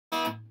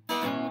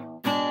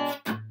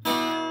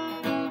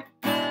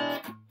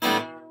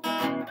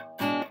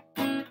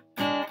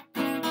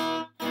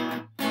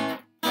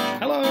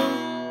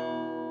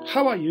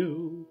How are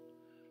you?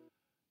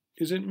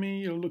 Is it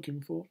me you're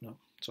looking for? No,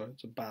 sorry,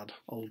 it's a bad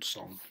old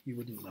song. You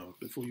wouldn't know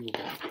before you were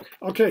born.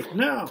 Okay,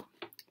 now,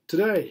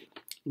 today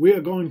we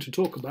are going to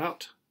talk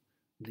about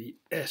the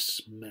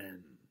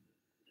S-Men.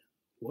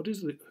 What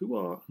is it? Who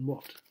are and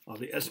what are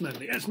the S-Men?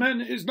 The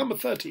S-Men is number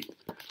 30.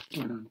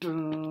 Dun,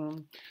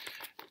 dun.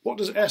 What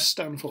does S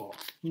stand for?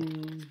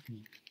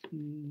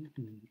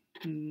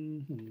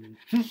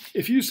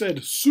 If you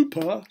said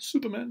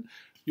Superman,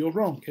 you're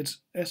wrong. It's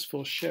S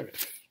for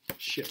sheriff.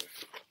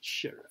 Sheriff.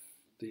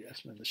 The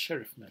S-Men, the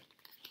sheriff men.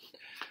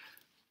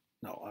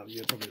 No,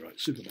 you're probably right.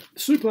 Superman.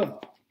 Super!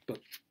 But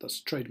that's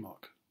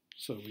trademark.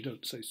 So we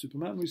don't say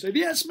Superman, we say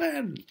the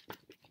S-Men!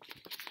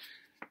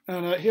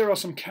 And here are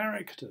some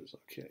characters,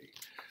 okay.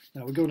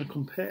 Now we're going to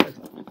compare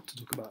them to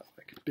talk about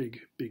like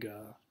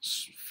bigger,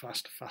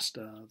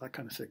 faster, that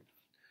kind of thing.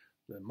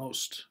 The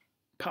most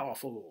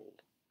powerful,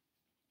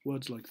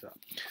 words like that.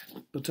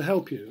 But to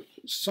help you,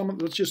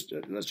 let's just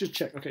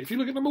check. Okay, if you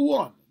look at number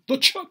 1, the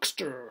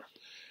Chuckster.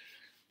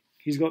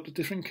 He's got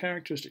different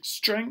characteristics: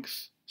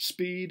 strength,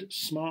 speed,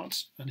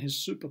 smarts, and his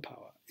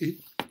superpower.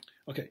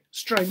 Okay,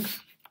 strength,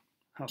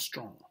 how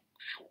strong.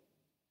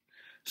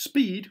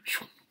 Speed,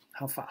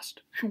 how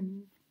fast.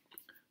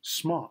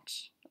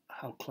 Smarts,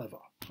 how clever,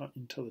 how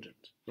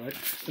intelligent, right?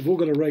 They've all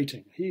got a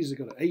rating. He's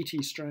got an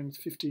 80 strength,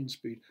 15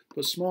 speed,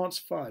 but smarts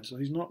 5, so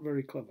he's not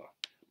very clever,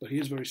 but he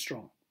is very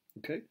strong,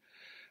 okay?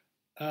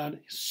 And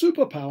his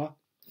superpower,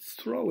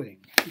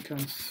 throwing. He can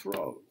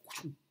throw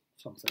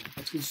something.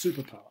 That's his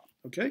superpower,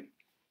 okay?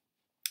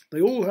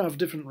 They all have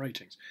different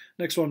ratings.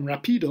 Next one,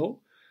 Rapido.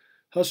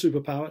 Her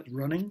superpower is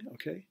running,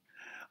 okay?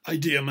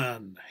 Idea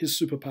Man, his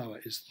superpower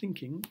is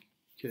thinking,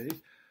 okay?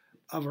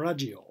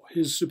 Averagio,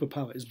 his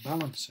superpower is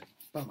balance.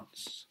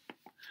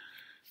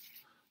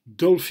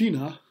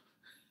 Dolphina,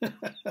 her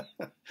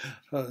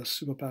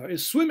superpower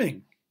is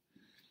swimming.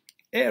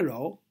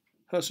 Aero,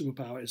 her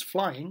superpower is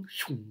flying.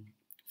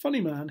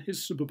 Funny Man, his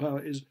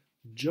superpower is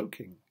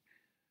joking.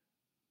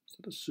 Is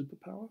that a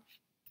superpower?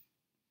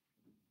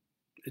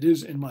 It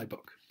is in my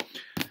book.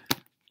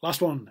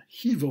 Last one,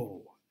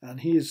 Hivo,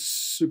 and his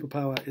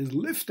superpower is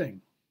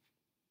lifting.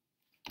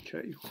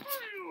 Okay.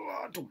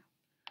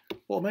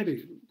 Or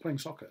maybe playing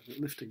soccer,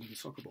 lifting the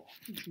soccer ball.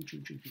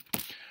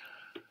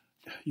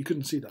 You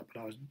couldn't see that, but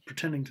I was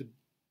pretending to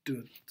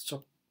do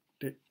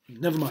it.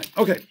 Never mind.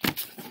 Okay.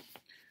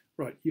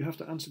 Right, you have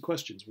to answer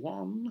questions.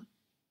 1,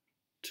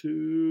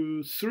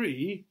 2,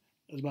 3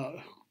 is about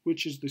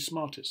which is the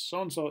smartest.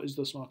 So-and-so is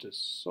the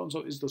smartest.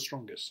 So-and-so is the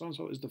strongest.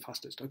 So-and-so is the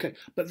fastest. Okay,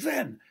 but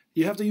then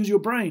you have to use your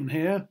brain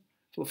here.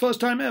 For the first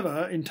time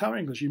ever in Tower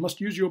English, you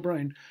must use your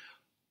brain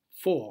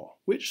for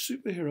which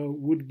superhero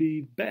would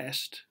be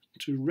best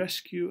to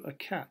rescue a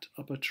cat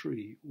up a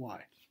tree.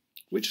 Why?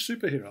 Which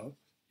superhero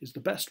is the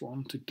best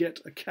one to get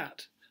a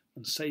cat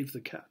and save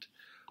the cat?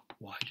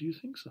 Why do you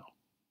think so?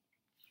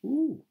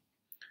 Ooh.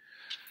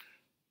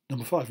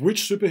 Number 5.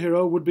 Which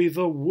superhero would be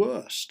the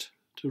worst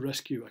to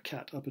rescue a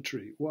cat up a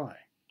tree? Why?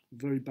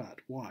 Very bad.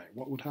 Why?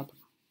 What would happen?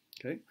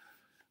 Okay.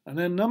 And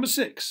then number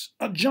 6.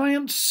 A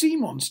giant sea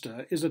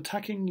monster is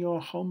attacking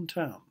your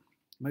hometown.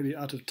 Maybe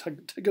out of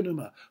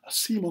Teganuma, a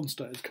sea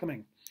monster is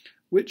coming.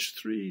 Which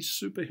 3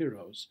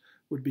 superheroes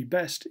would be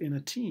best in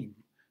a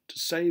team to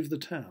save the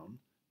town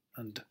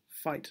and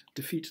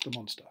defeat the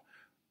monster?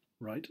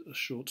 Write a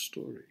short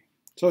story.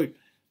 So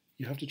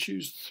you have to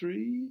choose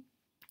 3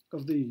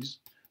 of these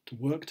to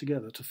work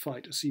together to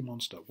fight a sea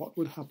monster. What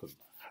would happen?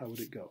 How would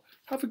it go?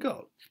 Have a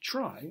go.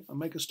 Try and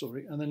make a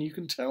story, and then you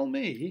can tell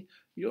me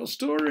your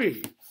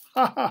story.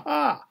 Ha ha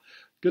ha!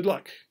 Good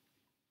luck.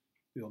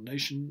 Your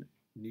nation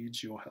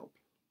needs your help.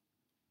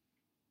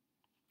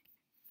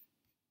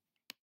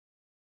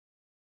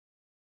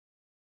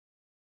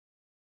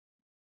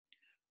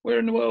 Where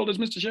in the world is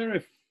Mr.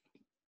 Sheriff?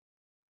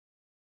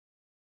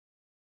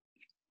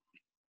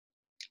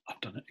 I've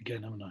done it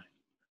again, haven't I?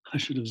 I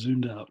should have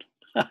zoomed out.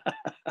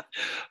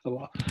 Oh,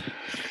 well.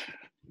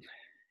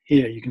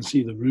 Here you can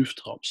see the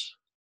rooftops,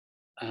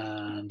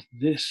 and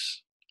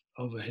this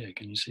over here,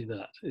 can you see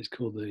that? It's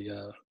called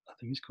the, I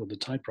think it's called the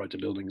typewriter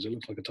buildings. It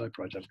looks like a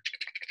typewriter.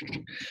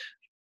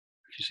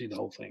 If you see the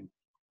whole thing.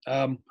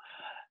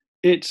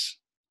 It's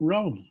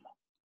Rome.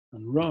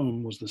 And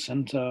Rome was the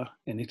centre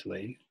in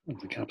Italy,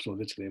 the capital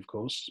of Italy, of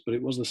course, but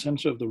it was the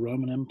centre of the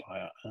Roman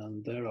Empire.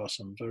 And there are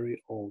some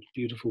very old,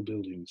 beautiful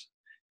buildings.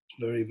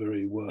 Very,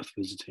 very worth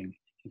visiting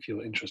if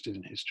you're interested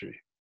in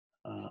history.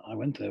 I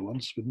went there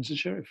once with Mrs.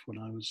 Sheriff when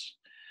I was,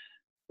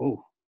 I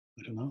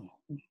don't know,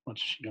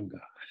 much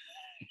younger,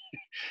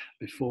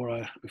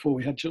 before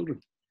we had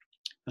children.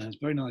 And it's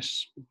very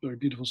nice, very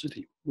beautiful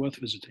city, worth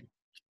visiting.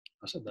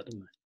 I said that,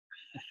 didn't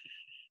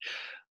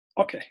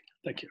I? Okay,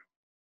 thank you.